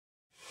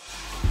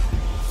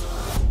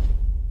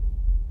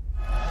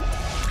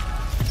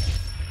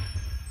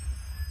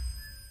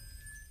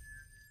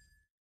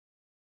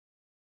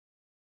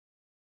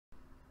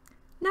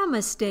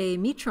Namaste,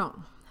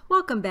 Mitron.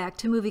 Welcome back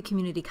to Movie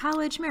Community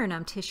College. Mera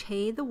naam Tish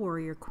Hay, the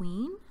Warrior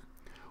Queen.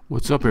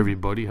 What's up,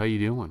 everybody? How you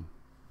doing?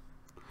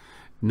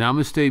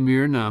 Namaste,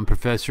 Mera naam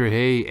Professor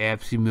Hay,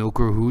 Apsi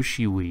Milker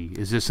Hushiwi.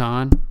 Is this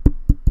on?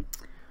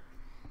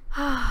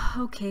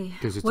 Okay.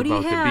 Because it's what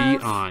about do you to have?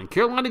 be on.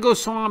 Karolina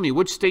Goswami,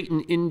 which state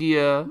in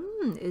India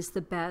is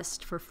the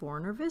best for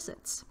foreigner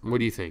visits? What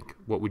do you think?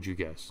 What would you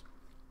guess?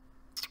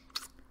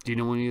 Do you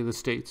know any of the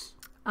states?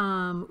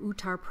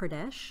 Uttar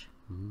Pradesh,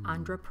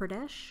 Andhra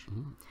Pradesh.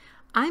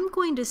 I'm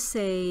going to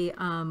say,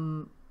 how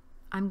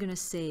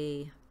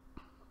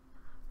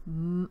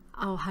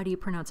do you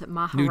pronounce it?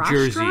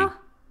 Maharashtra?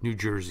 New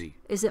Jersey.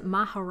 Is it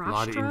Maharashtra? A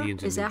lot of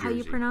Indians in Is that New how you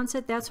Jersey. pronounce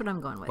it? That's what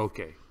I'm going with.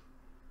 Okay.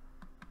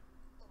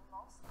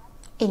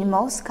 In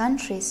most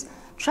countries,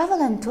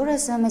 travel and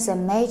tourism is a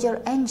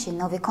major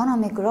engine of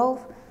economic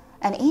growth,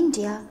 and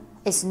India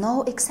is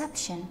no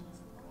exception.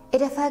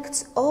 It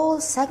affects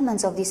all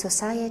segments of the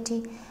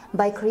society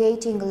by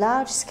creating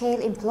large-scale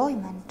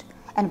employment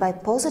and by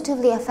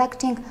positively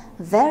affecting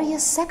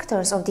various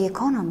sectors of the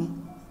economy.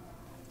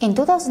 In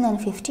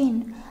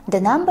 2015,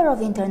 the number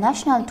of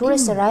international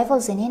tourist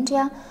arrivals in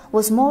India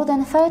was more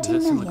than 13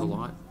 Does that seem like a million.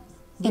 lot?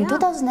 In Yeah.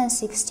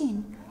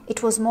 2016,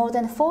 it was more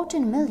than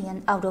 14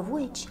 million, out of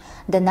which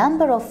the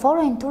number of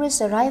foreign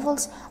tourist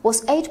arrivals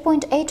was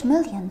 8.8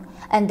 million,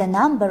 and the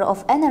number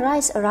of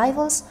NRIs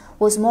arrivals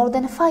was more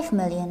than 5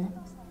 million.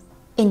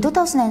 In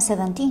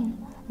 2017,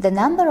 the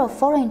number of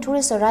foreign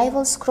tourist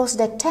arrivals crossed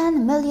the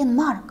 10 million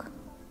mark.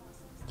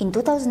 In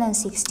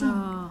 2016,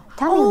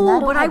 Tamil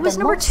Nadu but I had was the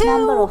number most 2.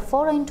 number of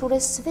foreign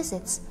tourist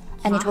visits,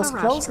 and it was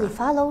Maharashtra. closely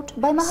followed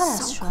by So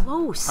Maharashtra.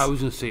 close. I was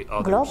going to say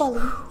others.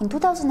 Globally, in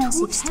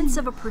 2016,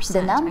 0.2%.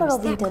 the number I was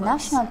of that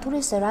international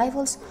tourist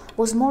arrivals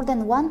was more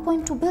than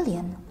 1.2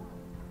 billion.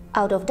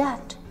 Out of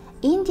that,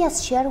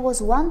 India's share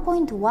was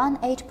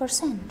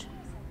 1.18%.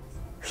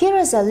 Here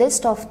is a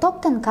list of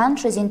top 10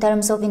 countries in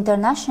terms of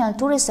international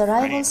tourist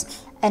arrivals,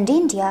 and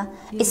India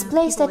is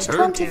placed at people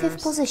like 25th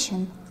cares.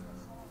 position.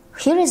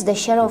 Here is the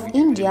share of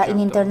India in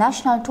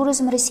international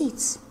tourism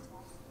receipts.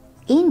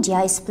 India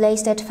is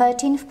placed at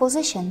 13th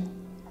position.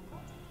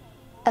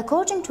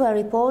 According to a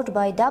report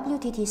by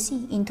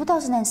WTTC in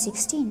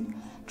 2016,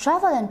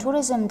 travel and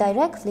tourism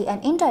directly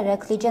and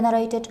indirectly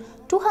generated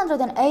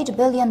 $208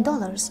 billion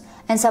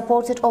and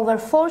supported over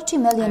 40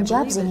 million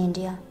jobs in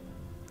India.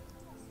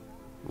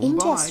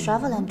 India's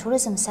travel and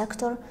tourism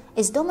sector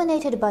is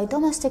dominated by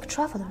domestic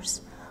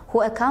travelers,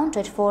 who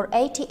accounted for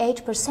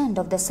 88%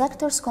 of the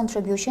sector's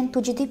contribution to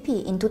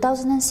GDP in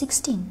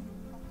 2016.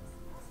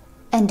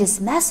 And this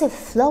massive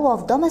flow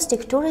of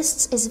domestic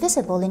tourists is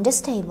visible in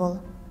this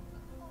table.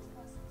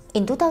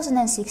 In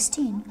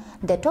 2016,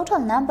 the total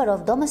number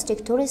of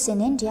domestic tourists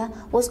in India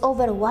was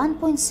over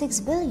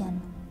 1.6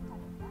 billion.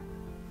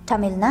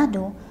 Tamil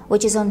Nadu,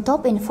 which is on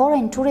top in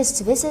foreign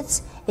tourist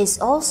visits, is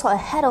also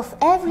ahead of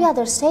every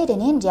other state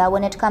in India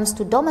when it comes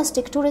to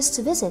domestic tourist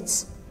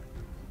visits.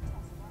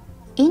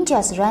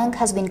 India's rank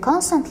has been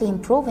constantly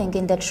improving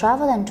in the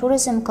Travel and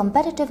Tourism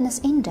Competitiveness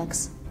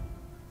Index.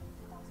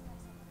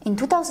 In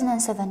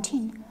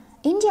 2017,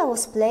 India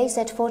was placed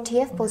at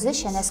 40th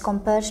position as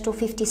compared to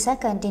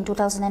 52nd in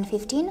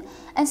 2015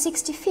 and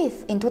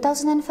 65th in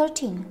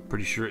 2013.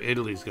 Pretty sure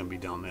Italy's going to be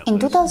down that In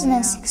list.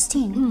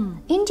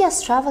 2016,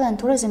 India's travel and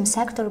tourism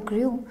sector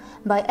grew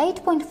by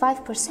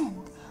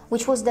 8.5%,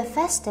 which was the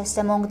fastest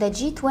among the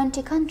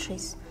G20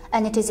 countries,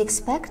 and it is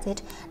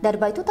expected that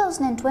by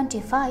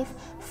 2025,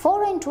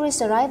 foreign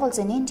tourist arrivals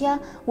in India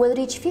will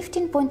reach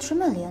 15.3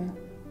 million.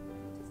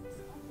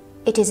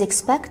 It is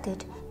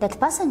expected that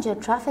passenger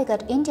traffic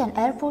at Indian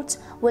airports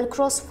will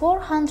cross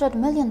 400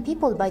 million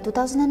people by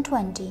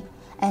 2020,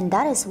 and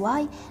that is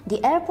why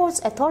the Airports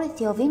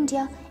Authority of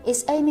India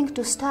is aiming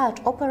to start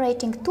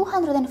operating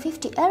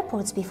 250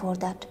 airports before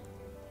that.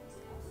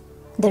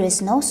 There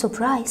is no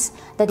surprise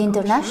that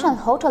international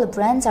hotel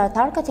brands are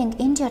targeting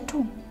India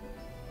too.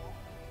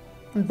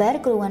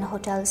 Berggruen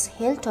Hotels,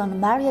 Hilton,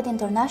 Marriott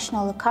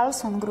International,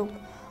 Carlson Group,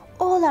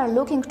 all are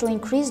looking to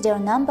increase their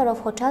number of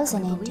hotels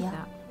in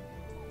India.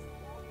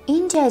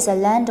 India is a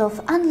land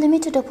of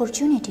unlimited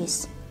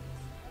opportunities.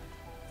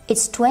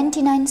 Its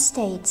 29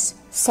 states,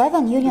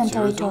 7 union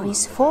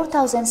territories,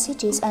 4,000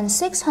 cities and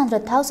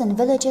 600,000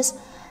 villages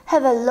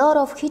have a lot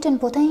of hidden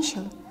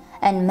potential,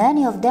 and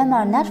many of them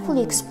are not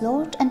fully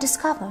explored and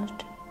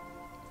discovered.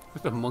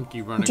 With a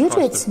monkey running Due to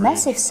across its the bridge.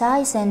 massive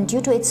size and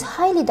due to its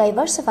highly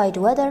diversified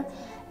weather,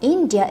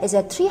 India is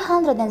a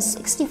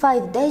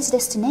 365 days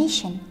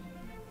destination.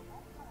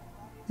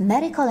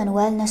 Medical and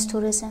wellness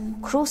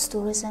tourism, cruise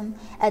tourism,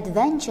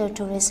 adventure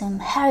tourism,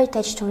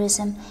 heritage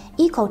tourism,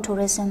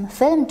 ecotourism,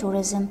 film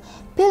tourism,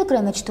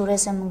 pilgrimage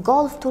tourism,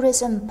 golf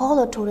tourism,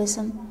 polo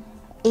tourism.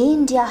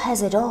 India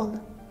has it all.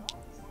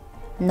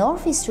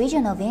 Northeast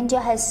region of India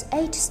has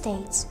 8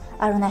 states: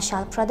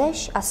 Arunachal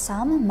Pradesh,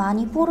 Assam,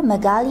 Manipur,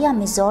 Meghalaya,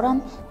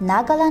 Mizoram,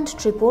 Nagaland,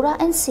 Tripura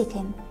and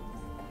Sikkim.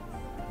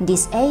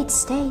 These 8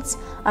 states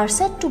are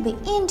said to be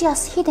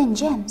India's hidden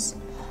gems.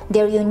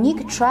 Their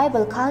unique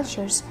tribal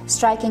cultures,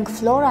 striking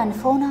flora and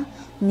fauna,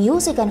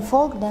 music and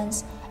folk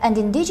dance, and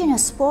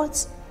indigenous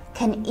sports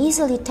can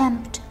easily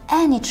tempt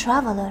any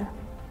traveler.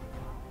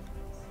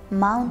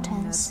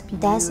 Mountains,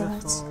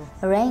 deserts,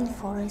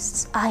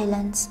 rainforests,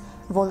 islands,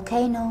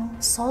 volcanoes,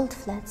 salt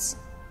flats.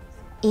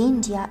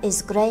 India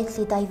is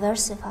greatly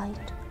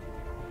diversified.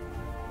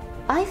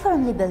 I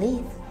firmly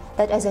believe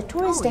that as a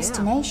tourist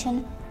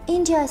destination,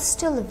 India is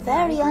still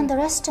very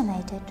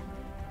underestimated.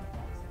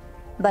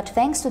 But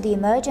thanks to the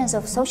emergence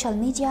of social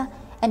media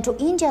and to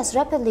India's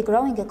rapidly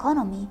growing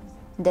economy,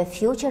 the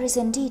future is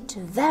indeed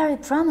very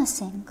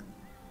promising.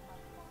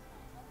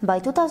 By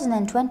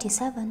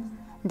 2027,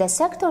 the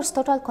sector's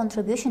total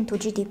contribution to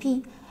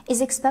GDP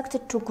is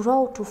expected to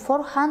grow to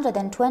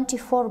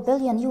 $424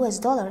 billion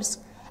US,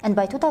 and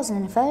by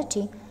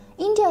 2030,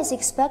 India is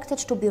expected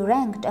to be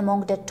ranked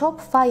among the top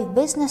 5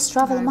 business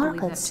travel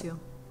markets.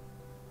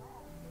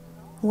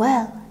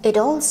 Well, it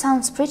all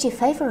sounds pretty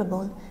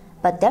favorable,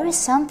 but there is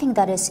something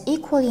that is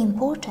equally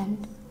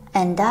important,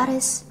 and that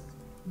is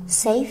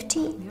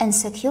safety and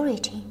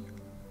security.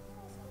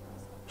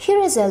 Here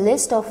is a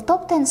list of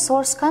top 10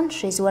 source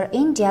countries where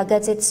India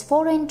gets its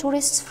foreign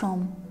tourists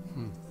from.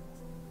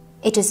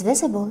 It is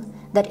visible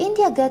that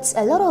India gets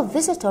a lot of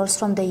visitors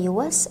from the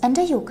US and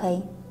the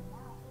UK.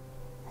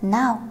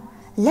 Now,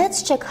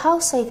 let's check how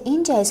safe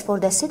India is for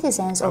the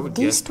citizens of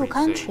these two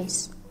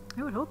countries.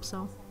 I would hope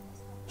so.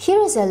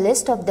 Here is a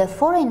list of the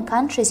foreign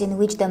countries in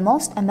which the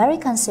most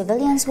American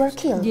civilians were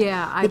killed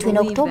between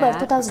October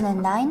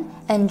 2009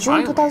 and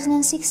June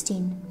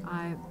 2016.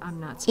 I'm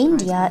not surprised.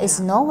 India is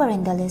nowhere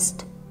in the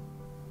list.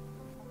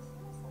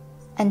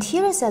 And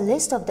here is a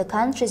list of the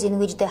countries in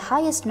which the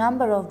highest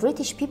number of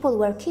British people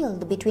were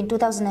killed between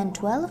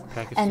 2012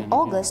 and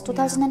August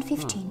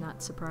 2015.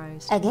 Not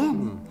surprised.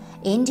 Again,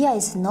 India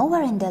is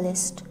nowhere in the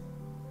list.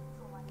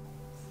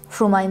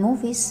 Through my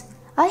movies,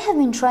 I have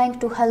been trying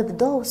to help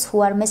those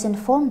who are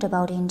misinformed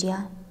about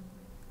India.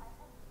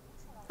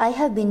 I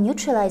have been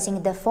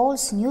neutralizing the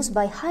false news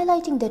by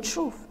highlighting the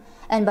truth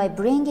and by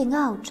bringing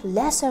out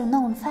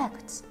lesser-known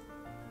facts.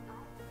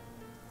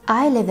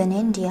 I live in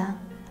India,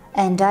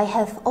 and I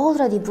have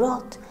already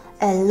brought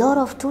a lot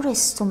of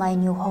tourists to my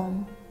new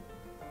home.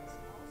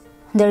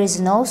 There is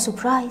no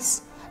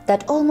surprise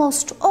that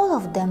almost all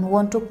of them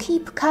want to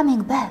keep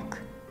coming back.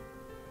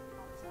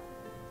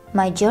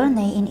 My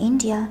journey in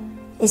India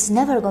is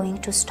never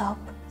going to stop,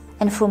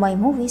 and through my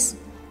movies,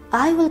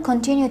 I will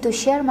continue to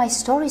share my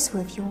stories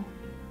with you.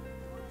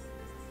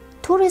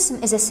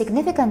 Tourism is a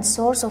significant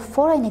source of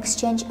foreign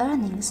exchange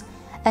earnings,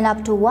 and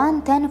up to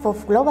 1/10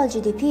 of global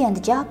GDP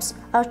and jobs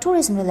are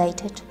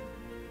tourism-related.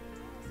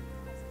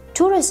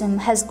 Tourism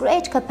has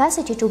great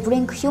capacity to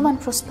bring human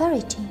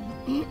prosperity.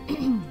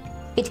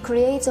 It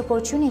creates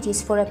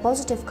opportunities for a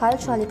positive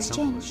cultural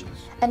exchange,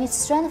 and it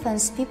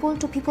strengthens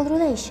people-to-people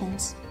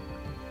relations.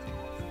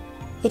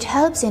 It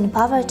helps in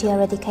poverty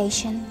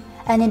eradication,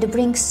 and it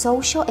brings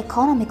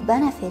socio-economic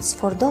benefits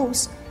for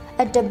those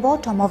at the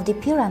bottom of the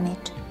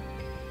pyramid.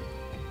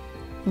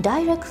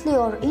 Directly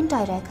or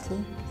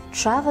indirectly,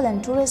 travel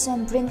and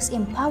tourism brings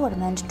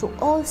empowerment to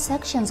all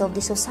sections of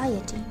the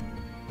society.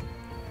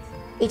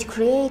 It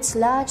creates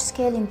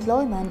large-scale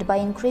employment by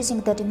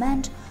increasing the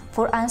demand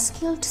for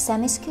unskilled,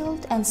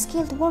 semi-skilled, and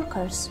skilled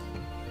workers.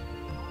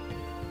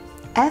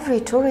 Every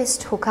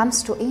tourist who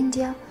comes to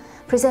India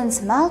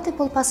presents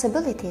multiple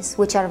possibilities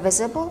which are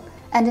visible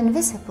and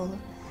invisible.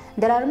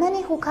 There are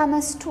many who come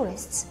as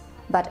tourists,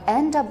 but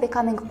end up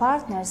becoming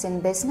partners in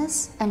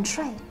business and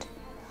trade.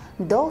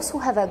 Those who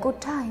have a good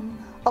time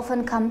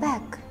often come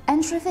back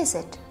and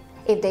revisit.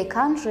 If they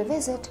can't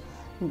revisit,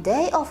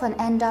 they often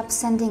end up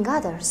sending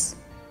others.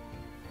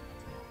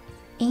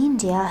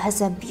 India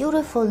has a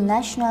beautiful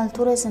national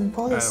tourism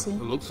policy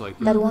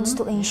that wants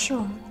to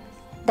ensure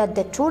that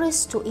the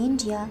tourists to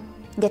India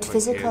get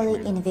physically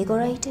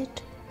invigorated,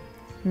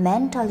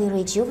 mentally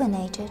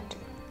rejuvenated,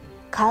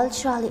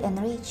 culturally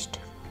enriched,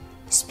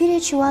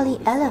 spiritually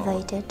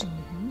elevated,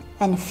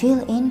 and feel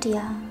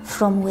India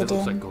from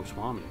within. That looks like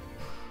Goswami,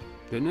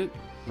 didn't it?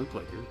 Looked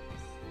like her.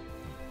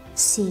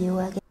 See you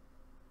again.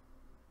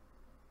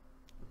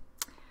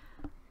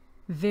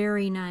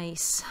 Very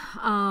nice.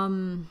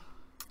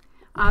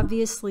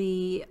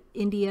 Obviously,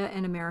 India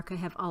and America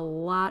have a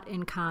lot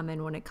in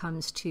common when it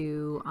comes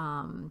to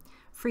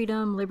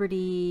freedom,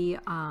 liberty,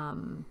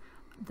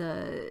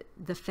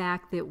 the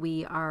fact that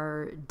we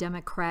are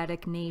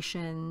democratic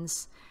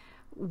nations.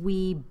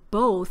 We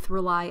both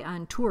rely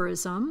on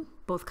tourism,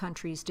 both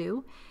countries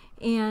do.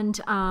 And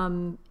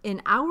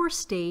in our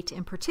state,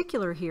 in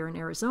particular here in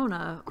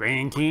Arizona,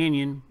 Grand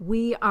Canyon,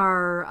 we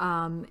are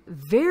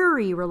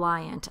very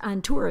reliant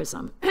on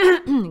tourism.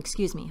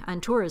 Excuse me,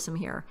 on tourism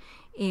here.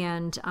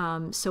 And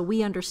so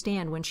we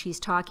understand when she's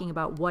talking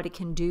about what it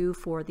can do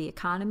for the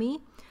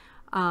economy.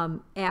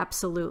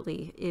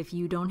 Absolutely. If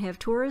you don't have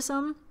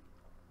tourism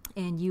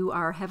and you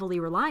are heavily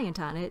reliant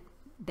on it,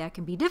 that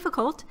can be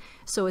difficult.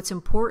 So it's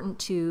important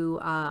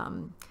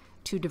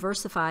to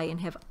diversify and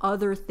have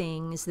other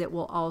things that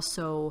will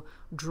also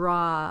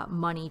draw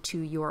money to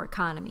your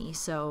economy.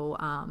 So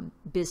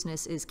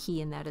business is key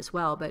in that as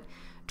well. But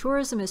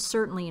tourism is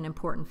certainly an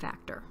important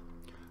factor.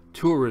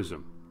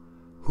 tourism.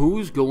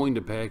 Who's going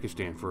to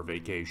Pakistan for a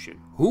vacation?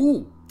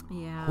 Who?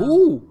 Yeah.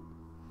 Who?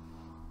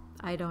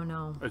 I don't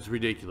know. It's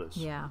ridiculous.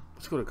 Yeah.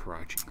 Let's go to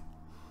Karachi.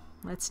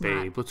 Let's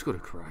Babe, not. let's go to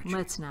Karachi.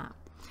 Let's not.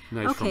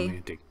 Nice Okay.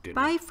 romantic dinner.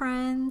 Bye,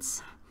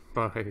 friends.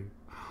 Bye.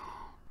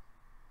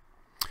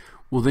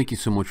 Well, thank you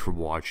so much for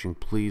watching.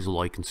 Please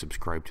like and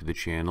subscribe to the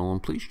channel,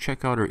 and please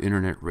check out our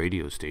internet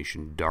radio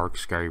station,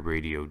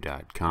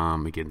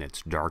 darkskyradio.com. Again,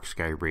 that's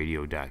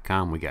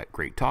darkskyradio.com. We got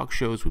great talk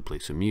shows. We play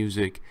some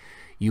music.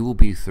 You will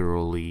be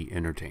thoroughly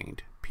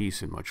entertained.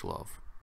 Peace and much love.